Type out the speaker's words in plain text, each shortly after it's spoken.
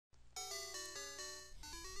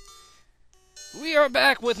We are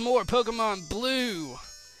back with more Pokemon Blue.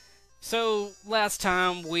 So, last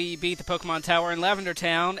time we beat the Pokemon Tower in Lavender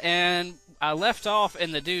Town, and I left off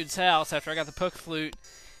in the dude's house after I got the Pokeflute.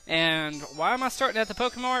 And why am I starting at the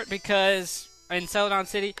Pokemart? Because, in Celadon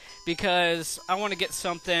City, because I want to get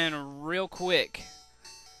something real quick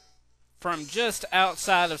from just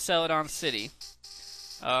outside of Celadon City.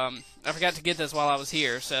 I forgot to get this while I was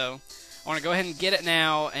here, so I want to go ahead and get it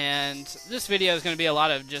now, and this video is going to be a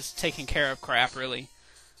lot of just taking care of crap, really.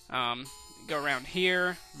 Go around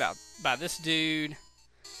here, by this dude,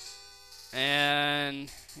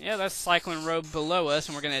 and yeah, that's Cycling Road below us,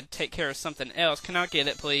 and we're going to take care of something else. Can I get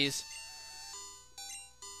it, please?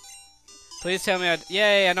 Please tell me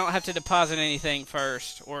yay, I don't have to deposit anything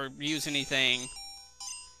first, or use anything.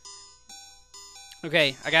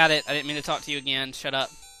 Okay, I got it. I didn't mean to talk to you again. Shut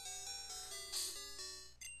up.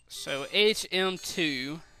 So,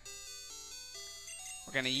 HM2.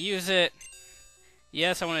 We're going to use it.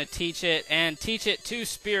 Yes, I want to teach it. And teach it to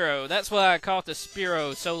Spearow. That's why I caught the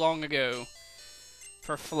Spearow so long ago.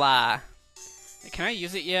 For Fly. Can I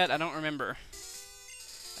use it yet? I don't remember.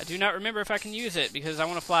 I do not remember if I can use it because I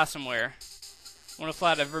want to fly somewhere. I want to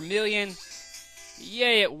fly to Vermilion.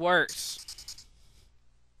 Yay, it works.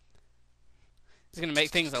 It's going to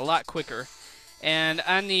make things a lot quicker. And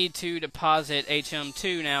I need to deposit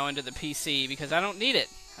HM2 now into the PC because I don't need it.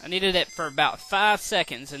 I needed it for about 5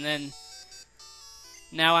 seconds, and then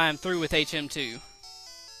now I am through with HM2.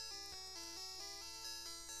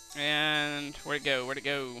 And where'd it go? Where'd it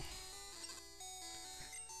go?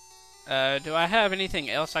 Do I have anything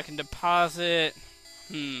else I can deposit?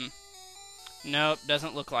 Nope,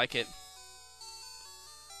 doesn't look like it.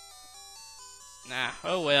 Nah,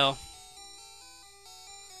 oh well.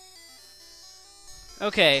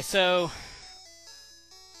 Okay, so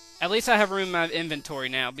at least I have room in my inventory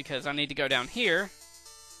now because I need to go down here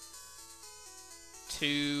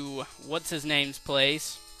to what's his name's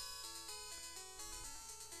place.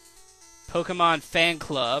 Pokemon Fan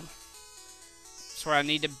Club. That's where I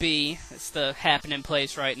need to be. It's the happening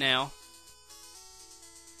place right now.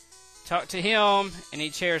 Talk to him, and he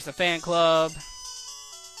chairs the fan club.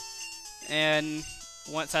 And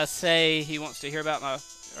once I say he wants to hear about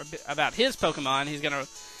his Pokemon, he's going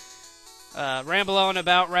to ramble on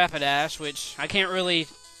about Rapidash, which I can't really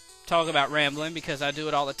talk about rambling because I do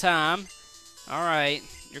it all the time. Alright,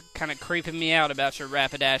 you're kind of creeping me out about your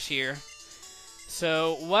Rapidash here.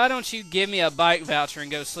 So, why don't you give me a bike voucher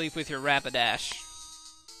and go sleep with your Rapidash?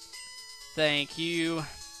 Thank you.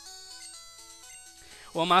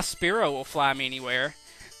 Well, my Spearow will fly me anywhere.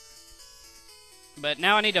 But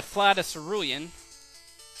now I need to fly to Cerulean.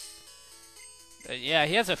 Yeah,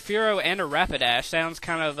 he has a Fearow and a Rapidash. Sounds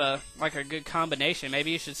kind of like a good combination.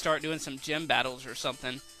 Maybe you should start doing some gym battles or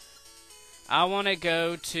something. I want to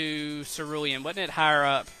go to Cerulean. Wasn't it higher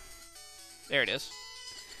up? There it is.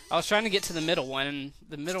 I was trying to get to the middle one, and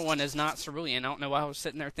the middle one is not Cerulean. I don't know why I was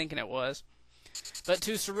sitting there thinking it was. But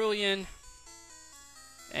to Cerulean,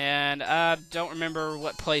 and I don't remember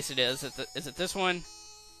what place it is. Is it this one?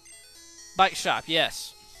 Bike shop,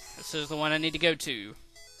 yes. This is the one I need to go to.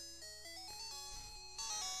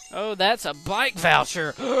 Oh, that's a bike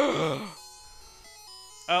voucher. Oh,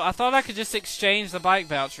 I thought I could just exchange the bike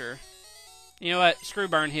voucher. You know what? Screw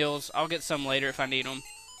Burn Heals. I'll get some later if I need them.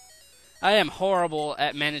 I am horrible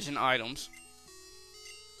at managing items.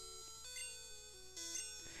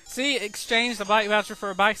 See, exchange the bike voucher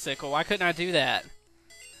for a bicycle. Why couldn't I do that?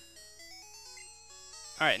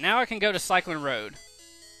 Alright, now I can go to Cycling Road.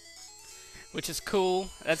 Which is cool.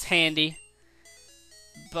 That's handy.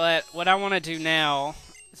 But what I want to do now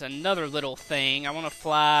is another little thing. I want to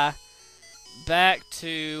fly back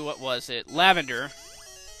to, what was it? Lavender.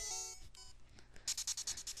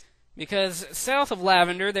 Because south of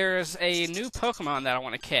Lavender, there's a new Pokemon that I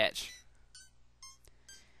want to catch.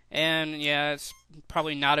 And, yeah, it's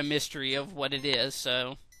probably not a mystery of what it is,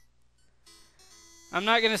 so I'm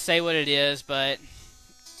not going to say what it is, but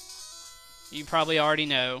you probably already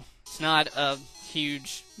know. It's not a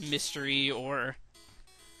huge mystery or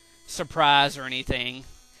surprise or anything.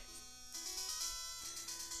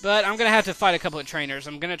 But I'm going to have to fight a couple of trainers.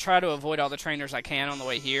 I'm going to try to avoid all the trainers I can on the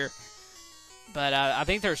way here. But I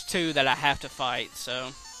think there's 2 that I have to fight,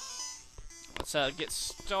 so let's get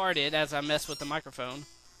started as I mess with the microphone.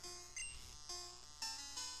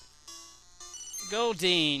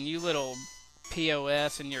 Goldeen, you little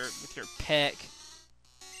POS with your peck.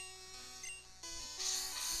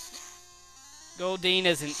 Goldeen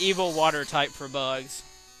is an evil water type for bugs.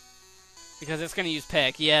 Because it's going to use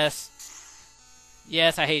Peck. Yes.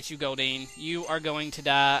 Yes, I hate you, Goldeen. You are going to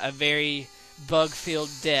die a very bug-filled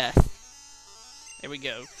death. There we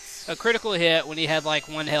go. A critical hit when he had like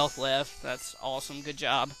 1 health left. That's awesome. Good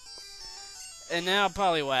job. And now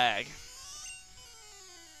Poliwag.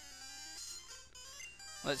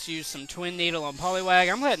 Let's use some Twin Needle on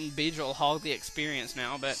Poliwag. I'm letting Beedrill hog the experience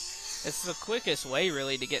now, but it's the quickest way,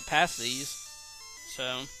 really, to get past these.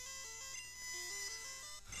 So,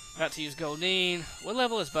 about to use Goldeen. What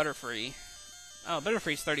level is Butterfree? Oh,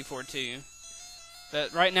 Butterfree's 34 too.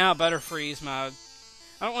 But right now, Butterfree's my, I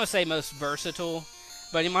don't want to say most versatile,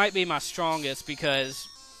 but he might be my strongest because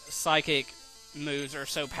Psychic moves are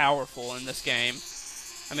so powerful in this game.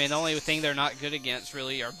 I mean, the only thing they're not good against,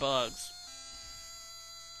 really, are bugs.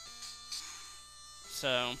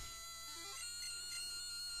 So,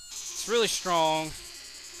 it's really strong.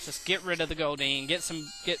 Just get rid of the Goldeen. Get some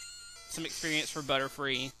experience for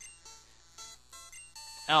Butterfree.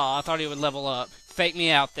 Oh, I thought he would level up. Fake me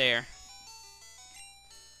out there.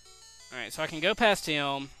 Alright, so I can go past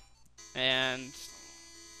him. And,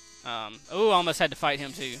 oh, I almost had to fight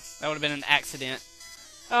him too. That would have been an accident.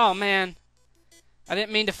 Oh, man. I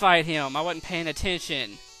didn't mean to fight him. I wasn't paying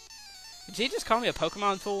attention. Did he just call me a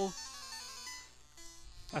Pokemon fool?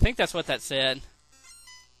 I think that's what that said.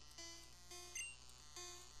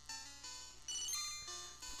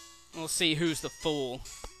 We'll see who's the fool.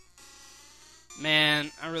 Man,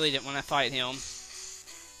 I really didn't want to fight him.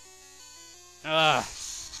 Ugh,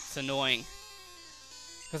 it's annoying.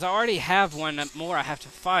 Because I already have one more I have to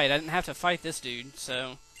fight. I didn't have to fight this dude,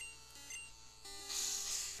 so...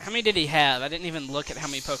 How many did he have? I didn't even look at how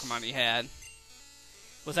many Pokemon he had.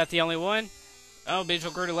 Was that the only one? Oh,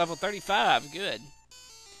 Beedrill grew to level 35. Good.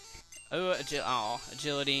 Oh,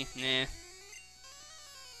 agility. Nah.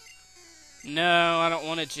 No, I don't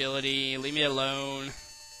want agility. Leave me alone.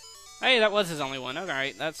 Hey, that was his only one.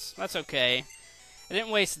 Alright, that's okay. I didn't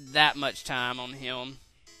waste that much time on him.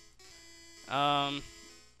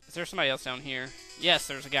 Is there somebody else down here? Yes,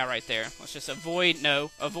 there's a guy right there. Let's just avoid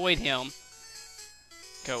him.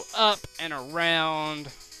 Go up and around.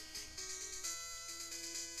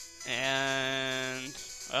 And...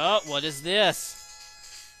 oh, what is this?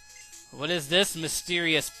 What is this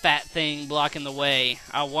mysterious fat thing blocking the way?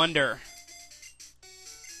 I wonder.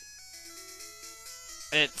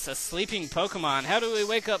 It's a sleeping Pokemon. How do we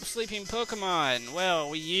wake up sleeping Pokemon? Well,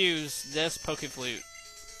 we use this Pokeflute.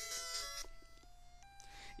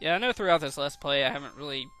 Yeah, I know throughout this Let's Play I haven't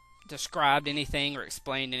really described anything or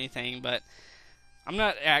explained anything, but I'm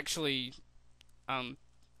not actually, how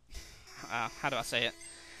do I say it?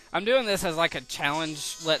 I'm doing this as like a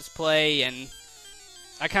challenge Let's Play, and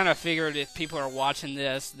I kind of figured if people are watching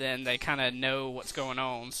this, then they kind of know what's going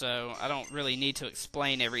on, so I don't really need to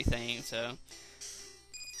explain everything, so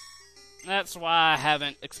that's why I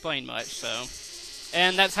haven't explained much, so,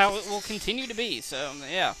 and that's how it will continue to be, so,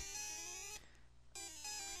 yeah.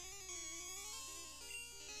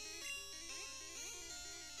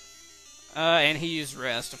 And he used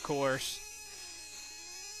Rest, of course.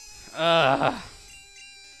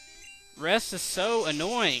 Rest is so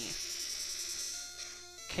annoying.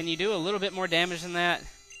 Can you do a little bit more damage than that?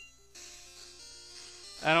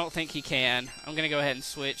 I don't think he can. I'm going to go ahead and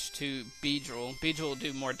switch to Beedrill. Beedrill will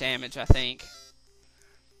do more damage, I think.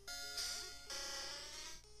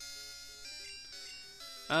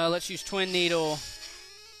 Let's use Twin Needle.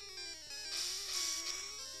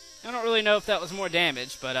 I don't really know if that was more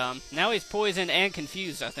damage, but now he's poisoned and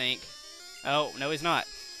confused, I think. Oh, no he's not.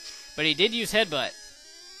 But he did use Headbutt.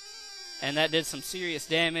 And that did some serious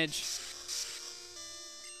damage.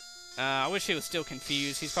 I wish he was still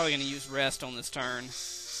confused. He's probably going to use Rest on this turn.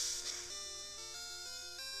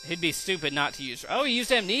 He'd be stupid not to use... oh, he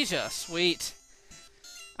used Amnesia. Sweet.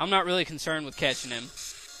 I'm not really concerned with catching him.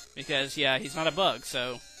 Because, yeah, he's not a bug,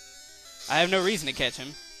 so... I have no reason to catch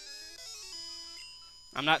him.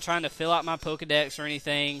 I'm not trying to fill out my Pokedex or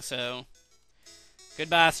anything, so...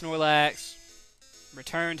 goodbye, Snorlax.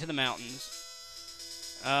 Return to the mountains.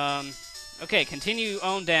 Okay, continue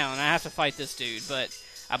on down. I have to fight this dude, but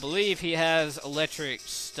I believe he has electric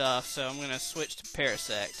stuff, so I'm going to switch to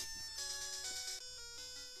Parasect.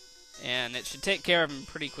 And it should take care of him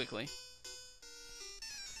pretty quickly.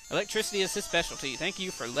 Electricity is his specialty. Thank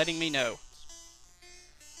you for letting me know.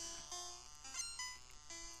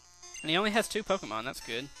 And he only has 2 Pokemon. That's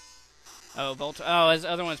good. Oh, oh, his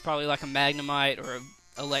other one's probably like a Magnemite or an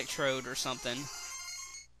Electrode or something.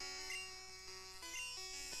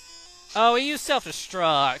 Oh, he used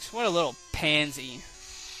Self-Destruct. What a little pansy.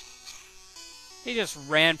 He just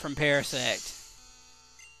ran from Parasect.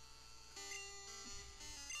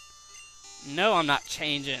 No, I'm not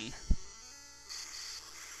changing.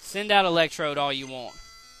 Send out Electrode all you want.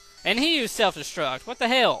 And he used Self-Destruct. What the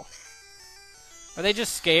hell? Are they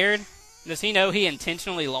just scared? Does he know he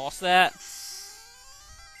intentionally lost that?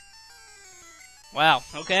 Wow,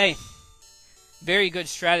 okay. Very good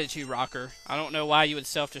strategy, Rocker. I don't know why you would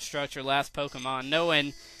self-destruct your last Pokemon,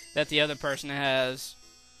 knowing that the other person has,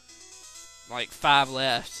 like, 5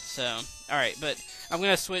 left. So, alright, but I'm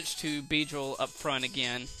going to switch to Beedrill up front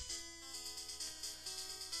again.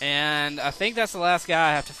 And I think that's the last guy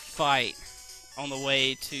I have to fight on the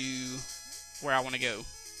way to where I want to go.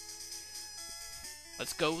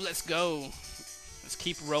 Let's go, let's go. Let's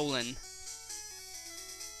keep rolling.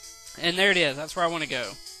 And there it is. That's where I want to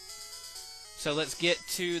go. So let's get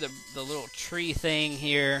to the little tree thing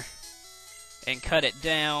here and cut it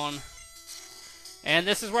down. And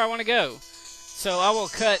this is where I want to go. So I will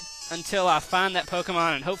cut until I find that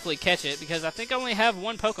Pokemon and hopefully catch it, because I think I only have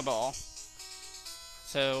 1 Pokeball.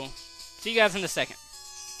 So, see you guys in a second.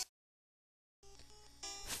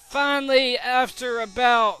 Finally, after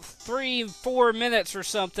about 3-4 minutes or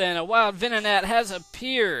something, a wild Venonat has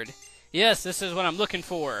appeared. Yes, this is what I'm looking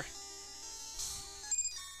for.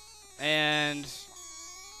 And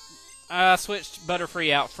I switched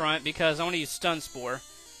Butterfree out front because I want to use Stun Spore.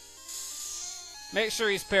 Make sure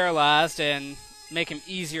he's paralyzed and make him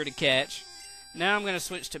easier to catch. Now I'm going to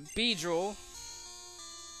switch to Beedrill.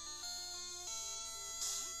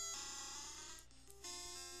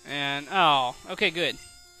 And, oh, okay, good.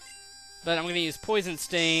 But I'm going to use Poison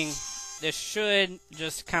Sting. This should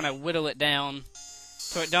just kind of whittle it down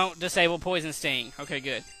so it don't disable Poison Sting. Okay,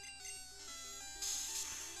 good.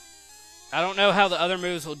 I don't know how the other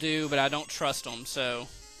moves will do, but I don't trust them, so.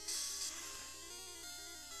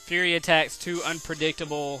 Fury Attack's too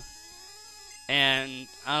unpredictable. And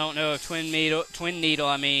I don't know if Twin Needle,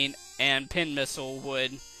 and Pin Missile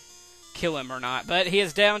would kill him or not. But he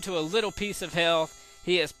is down to a little piece of health.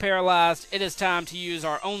 He is paralyzed. It is time to use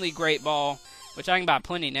our only Great Ball, which I can buy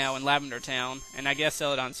plenty now in Lavender Town, and I guess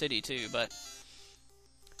Celadon City too, but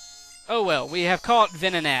oh well, we have caught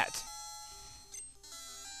Venonat.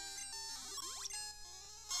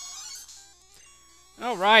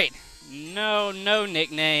 Alright, no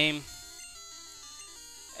nickname.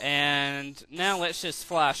 And now let's just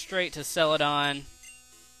fly straight to Celadon.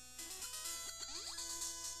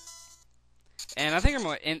 And I think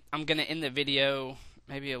I'm gonna end the video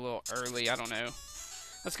maybe a little early, I don't know.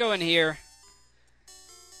 Let's go in here.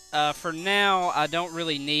 For now, I don't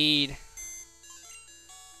really need...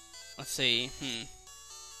 Let's see,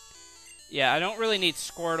 Yeah, I don't really need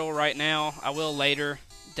Squirtle right now. I will later,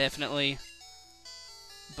 definitely.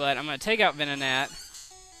 But I'm gonna take out Venonat.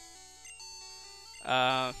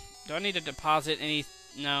 Do I need to deposit any...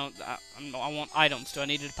 No, I want items. Do I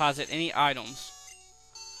need to deposit any items?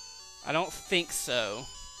 I don't think so.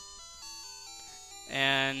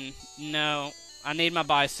 And no, I need my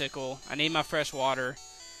bicycle. I need my fresh water.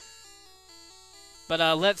 But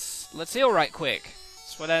let's heal right quick.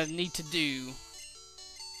 That's what I need to do.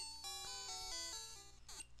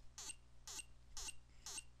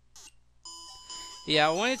 Yeah,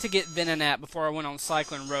 I wanted to get Venonat before I went on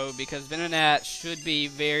Cyclone Road, because Venonat should be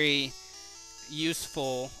very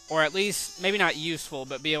useful, or at least, maybe not useful,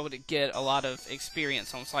 but be able to get a lot of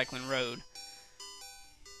experience on Cyclone Road.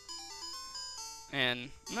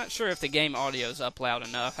 And I'm not sure if the game audio is up loud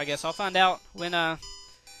enough. I guess I'll find out when I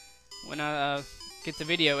get the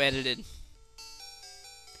video edited.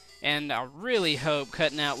 And I really hope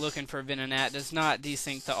cutting out looking for Venonat does not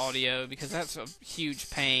desync the audio, because that's a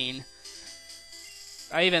huge pain.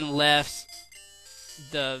 I even left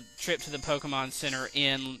the trip to the Pokemon Center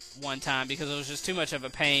in one time because it was just too much of a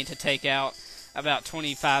pain to take out about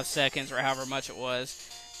 25 seconds or however much it was.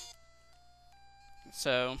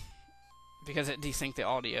 So, because it desynced the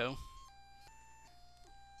audio.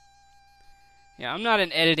 Yeah, I'm not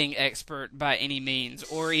an editing expert by any means,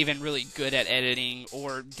 or even really good at editing,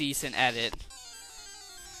 or decent at it.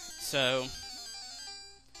 So,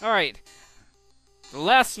 alright. The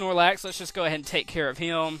last Snorlax, let's just go ahead and take care of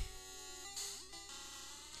him.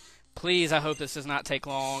 Please, I hope this does not take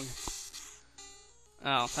long.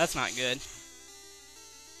 Oh, that's not good.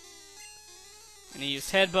 And he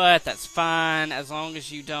used Headbutt, that's fine, as long as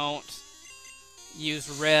you don't use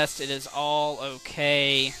Rest, it is all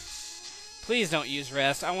okay. Please don't use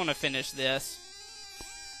Rest, I want to finish this.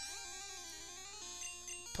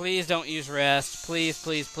 Please don't use Rest, please,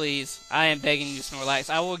 please, please. I am begging you, Snorlax,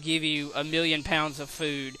 I will give you 1,000,000 pounds of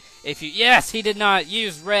food if you... Yes, he did not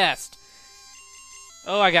use Rest!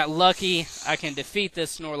 Oh, I got lucky. I can defeat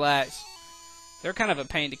this Snorlax. They're kind of a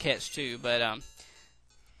pain to catch too, but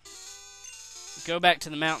go back to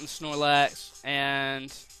the mountain Snorlax,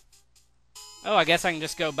 and oh, I guess I can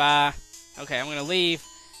just go by. Okay, I'm gonna leave,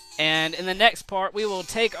 and in the next part we will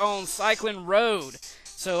take on Cyclone Road.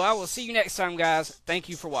 So I will see you next time, guys. Thank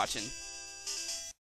you for watching.